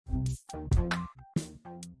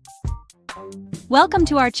Welcome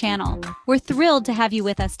to our channel. We're thrilled to have you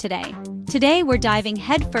with us today. Today, we're diving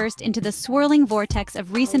headfirst into the swirling vortex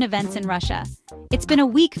of recent events in Russia. It's been a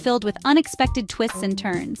week filled with unexpected twists and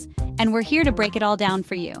turns, and we're here to break it all down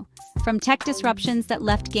for you. From tech disruptions that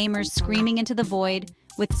left gamers screaming into the void,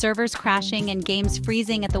 with servers crashing and games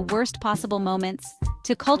freezing at the worst possible moments,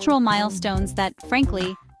 to cultural milestones that,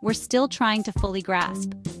 frankly, we're still trying to fully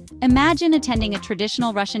grasp. Imagine attending a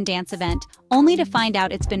traditional Russian dance event only to find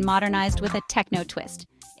out it's been modernized with a techno twist.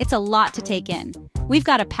 It's a lot to take in. We've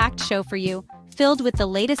got a packed show for you, filled with the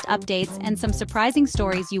latest updates and some surprising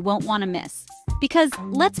stories you won't want to miss. Because,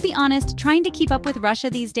 let's be honest, trying to keep up with Russia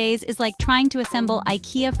these days is like trying to assemble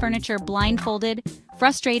IKEA furniture blindfolded,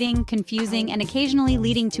 frustrating, confusing, and occasionally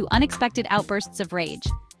leading to unexpected outbursts of rage.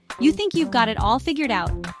 You think you've got it all figured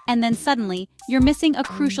out, and then suddenly, you're missing a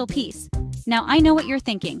crucial piece. Now, I know what you're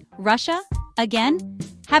thinking. Russia? Again?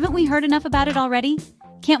 Haven't we heard enough about it already?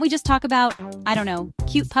 Can't we just talk about, I don't know,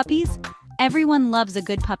 cute puppies? Everyone loves a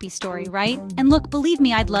good puppy story, right? And look, believe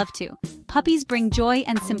me, I'd love to. Puppies bring joy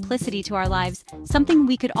and simplicity to our lives, something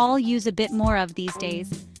we could all use a bit more of these days.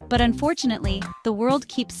 But unfortunately, the world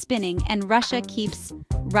keeps spinning and Russia keeps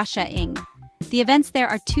Russia-ing. The events there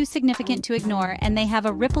are too significant to ignore, and they have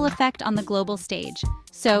a ripple effect on the global stage.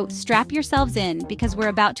 So strap yourselves in, because we're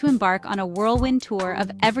about to embark on a whirlwind tour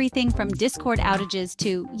of everything from Discord outages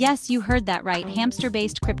to, yes, you heard that right,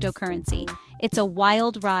 hamster-based cryptocurrency. It's a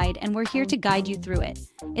wild ride, and we're here to guide you through it.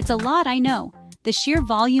 It's a lot, I know. The sheer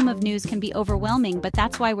volume of news can be overwhelming, but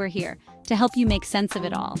that's why we're here, to help you make sense of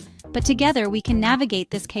it all. But together, we can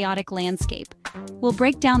navigate this chaotic landscape. We'll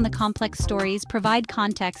break down the complex stories, provide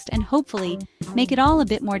context, and hopefully, make it all a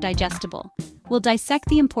bit more digestible. We'll dissect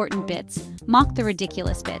the important bits, mock the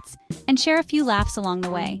ridiculous bits, and share a few laughs along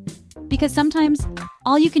the way. Because sometimes,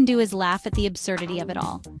 all you can do is laugh at the absurdity of it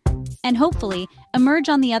all. And hopefully, emerge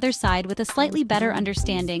on the other side with a slightly better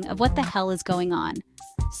understanding of what the hell is going on.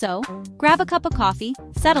 So, grab a cup of coffee,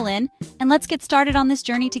 settle in, and let's get started on this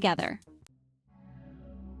journey together.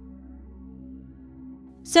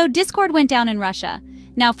 So Discord went down in Russia.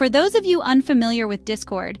 Now, for those of you unfamiliar with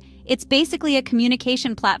Discord, it's basically a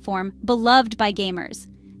communication platform beloved by gamers.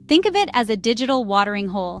 Think of it as a digital watering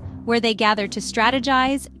hole where they gather to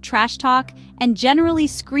strategize, trash talk, and generally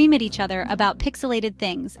scream at each other about pixelated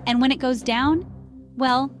things. And when it goes down,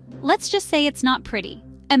 well, let's just say it's not pretty.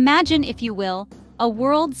 Imagine, if you will, a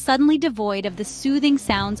world suddenly devoid of the soothing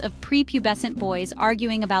sounds of prepubescent boys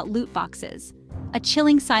arguing about loot boxes. A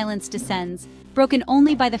chilling silence descends, broken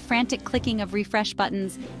only by the frantic clicking of refresh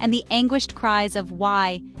buttons and the anguished cries of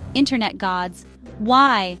 "Why? Internet gods,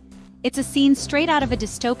 why?" It's a scene straight out of a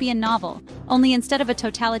dystopian novel, only instead of a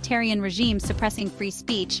totalitarian regime suppressing free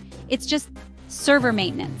speech, it's just server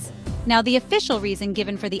maintenance. Now, the official reason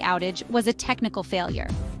given for the outage was a technical failure,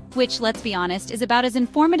 which, let's be honest, is about as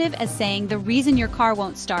informative as saying the reason your car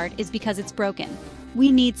won't start is because it's broken.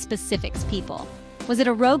 We need specifics, people. Was it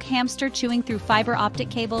a rogue hamster chewing through fiber optic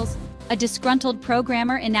cables? A disgruntled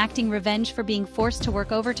programmer enacting revenge for being forced to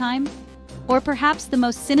work overtime? Or perhaps the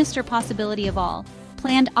most sinister possibility of all,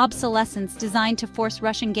 planned obsolescence designed to force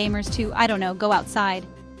Russian gamers to, I don't know, go outside.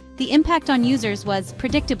 The impact on users was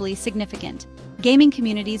predictably significant. Gaming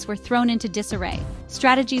communities were thrown into disarray.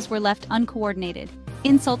 Strategies were left uncoordinated.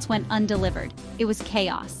 Insults went undelivered. It was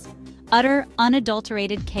chaos. Utter,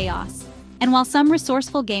 unadulterated chaos. And while some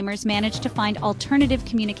resourceful gamers managed to find alternative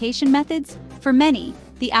communication methods, for many,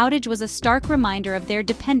 the outage was a stark reminder of their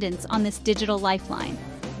dependence on this digital lifeline.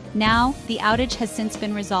 Now, the outage has since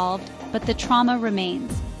been resolved, but the trauma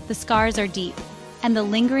remains. The scars are deep, and the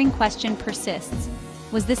lingering question persists.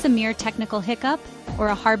 Was this a mere technical hiccup, or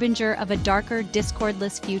a harbinger of a darker,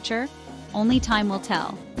 Discordless future? Only time will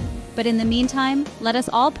tell. But in the meantime, let us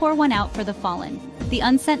all pour one out for the fallen, the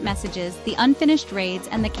unsent messages, the unfinished raids,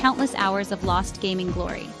 and the countless hours of lost gaming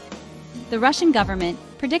glory. The Russian government,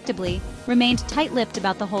 predictably, remained tight-lipped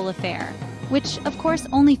about the whole affair, which, of course,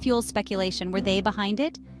 only fuels speculation. Were they behind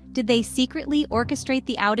it? Did they secretly orchestrate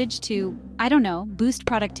the outage to, I don't know, boost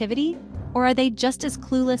productivity? Or are they just as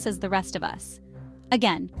clueless as the rest of us?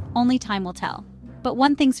 Again, only time will tell. But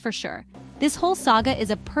one thing's for sure, this whole saga is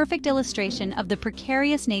a perfect illustration of the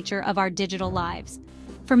precarious nature of our digital lives.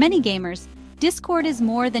 For many gamers, Discord is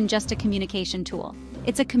more than just a communication tool.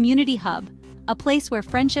 It's a community hub, a place where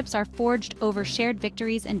friendships are forged over shared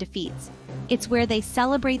victories and defeats. It's where they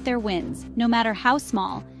celebrate their wins, no matter how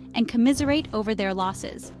small, and commiserate over their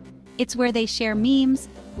losses. It's where they share memes,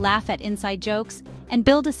 laugh at inside jokes, and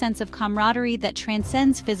build a sense of camaraderie that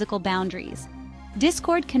transcends physical boundaries.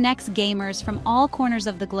 Discord connects gamers from all corners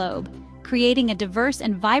of the globe, creating a diverse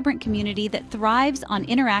and vibrant community that thrives on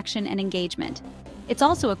interaction and engagement. It's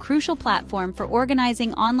also a crucial platform for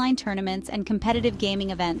organizing online tournaments and competitive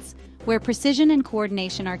gaming events, where precision and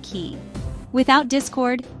coordination are key. Without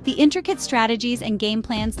Discord, the intricate strategies and game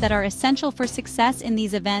plans that are essential for success in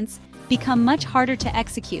these events become much harder to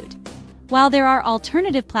execute. While there are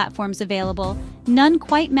alternative platforms available, none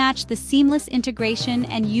quite match the seamless integration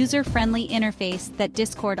and user-friendly interface that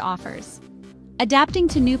Discord offers. Adapting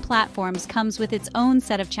to new platforms comes with its own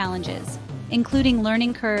set of challenges, including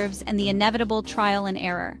learning curves and the inevitable trial and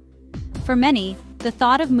error. For many, the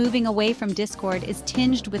thought of moving away from Discord is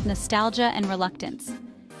tinged with nostalgia and reluctance.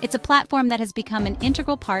 It's a platform that has become an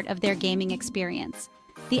integral part of their gaming experience.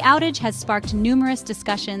 The outage has sparked numerous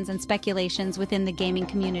discussions and speculations within the gaming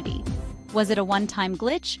community. Was it a one-time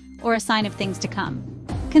glitch or a sign of things to come?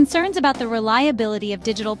 Concerns about the reliability of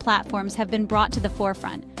digital platforms have been brought to the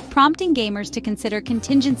forefront, prompting gamers to consider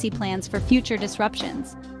contingency plans for future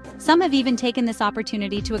disruptions. Some have even taken this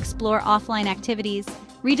opportunity to explore offline activities,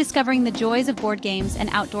 rediscovering the joys of board games and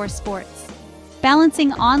outdoor sports.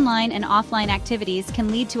 Balancing online and offline activities can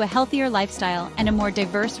lead to a healthier lifestyle and a more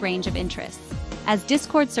diverse range of interests. As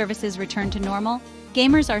Discord services return to normal,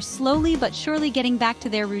 gamers are slowly but surely getting back to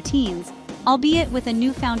their routines, albeit with a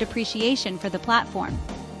newfound appreciation for the platform.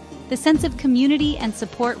 The sense of community and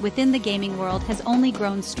support within the gaming world has only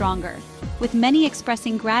grown stronger, with many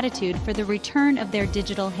expressing gratitude for the return of their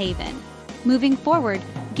digital haven. Moving forward,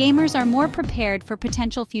 gamers are more prepared for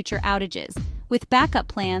potential future outages, with backup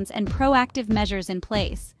plans and proactive measures in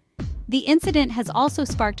place. The incident has also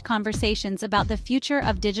sparked conversations about the future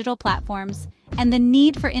of digital platforms and the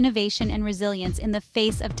need for innovation and resilience in the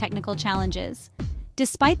face of technical challenges.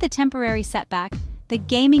 Despite the temporary setback, the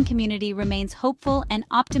gaming community remains hopeful and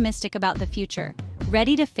optimistic about the future,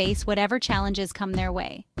 ready to face whatever challenges come their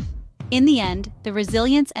way. In the end, the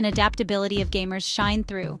resilience and adaptability of gamers shine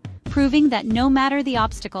through, proving that no matter the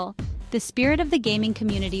obstacle, the spirit of the gaming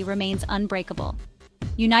community remains unbreakable.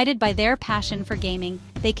 United by their passion for gaming,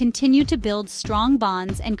 they continue to build strong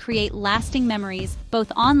bonds and create lasting memories,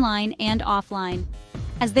 both online and offline.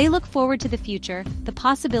 As they look forward to the future, the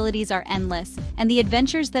possibilities are endless, and the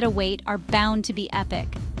adventures that await are bound to be epic.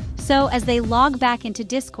 So, as they log back into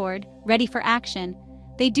Discord, ready for action,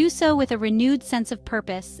 they do so with a renewed sense of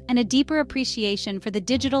purpose and a deeper appreciation for the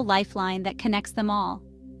digital lifeline that connects them all.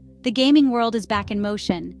 The gaming world is back in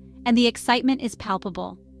motion, and the excitement is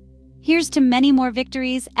palpable. Here's to many more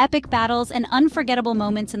victories, epic battles, and unforgettable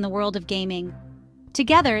moments in the world of gaming.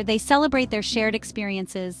 Together, they celebrate their shared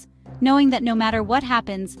experiences, knowing that no matter what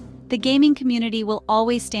happens, the gaming community will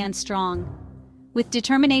always stand strong. With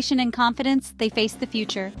determination and confidence, they face the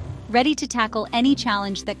future, ready to tackle any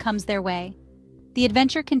challenge that comes their way. The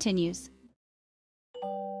adventure continues.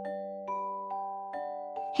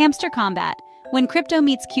 Hamster combat, when crypto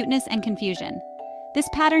meets cuteness and confusion. This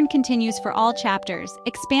pattern continues for all chapters,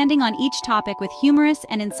 expanding on each topic with humorous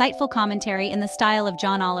and insightful commentary in the style of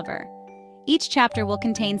John Oliver. Each chapter will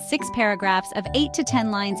contain 6 paragraphs of 8 to 10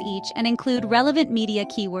 lines each and include relevant media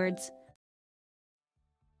keywords.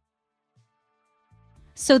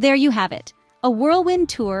 So there you have it, a whirlwind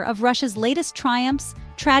tour of Russia's latest triumphs,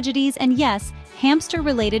 tragedies, and yes,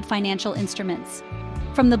 hamster-related financial instruments.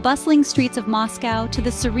 From the bustling streets of Moscow to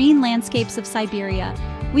the serene landscapes of Siberia,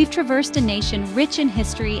 we've traversed a nation rich in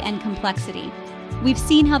history and complexity. We've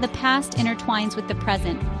seen how the past intertwines with the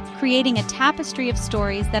present, creating a tapestry of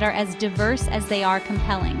stories that are as diverse as they are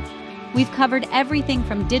compelling. We've covered everything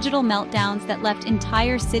from digital meltdowns that left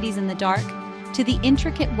entire cities in the dark, to the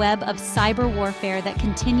intricate web of cyber warfare that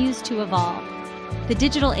continues to evolve. The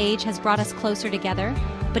digital age has brought us closer together,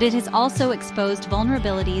 but it has also exposed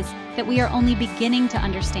vulnerabilities that we are only beginning to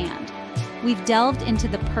understand. We've delved into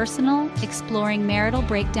the personal, exploring marital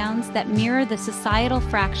breakdowns that mirror the societal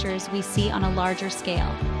fractures we see on a larger scale.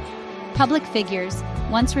 Public figures,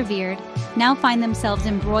 once revered, now find themselves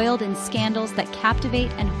embroiled in scandals that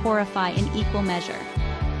captivate and horrify in equal measure.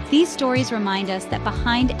 These stories remind us that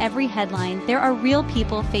behind every headline, there are real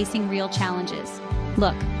people facing real challenges.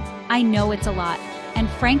 Look, I know it's a lot, and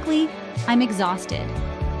frankly, I'm exhausted.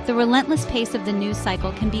 The relentless pace of the news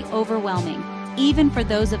cycle can be overwhelming, even for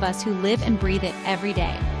those of us who live and breathe it every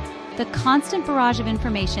day. The constant barrage of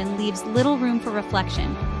information leaves little room for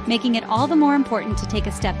reflection, making it all the more important to take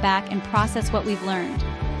a step back and process what we've learned.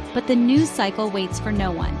 But the news cycle waits for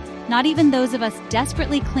no one, not even those of us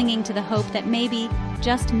desperately clinging to the hope that maybe,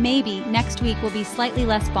 just maybe, next week will be slightly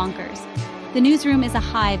less bonkers. The newsroom is a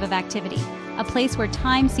hive of activity, a place where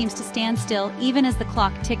time seems to stand still even as the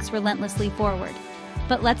clock ticks relentlessly forward.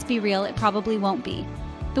 But let's be real, it probably won't be.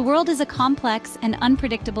 The world is a complex and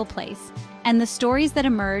unpredictable place, And the stories that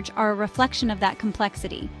emerge are a reflection of that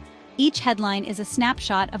complexity. Each headline is a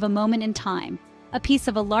snapshot of a moment in time, a piece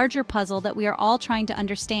of a larger puzzle that we are all trying to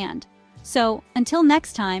understand. So, until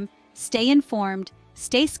next time, stay informed,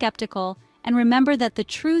 stay skeptical, and remember that the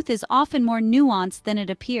truth is often more nuanced than it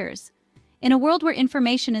appears. In a world where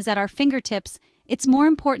information is at our fingertips, it's more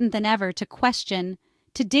important than ever to question,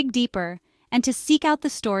 to dig deeper, and to seek out the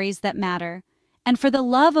stories that matter. And for the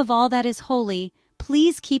love of all that is holy,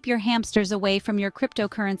 please keep your hamsters away from your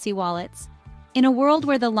cryptocurrency wallets. In a world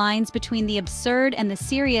where the lines between the absurd and the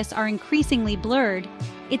serious are increasingly blurred,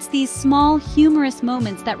 it's these small, humorous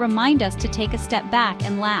moments that remind us to take a step back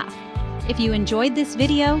and laugh. If you enjoyed this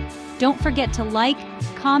video, don't forget to like,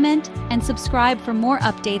 comment, and subscribe for more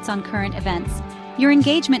updates on current events. Your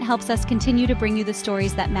engagement helps us continue to bring you the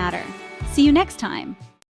stories that matter. See you next time.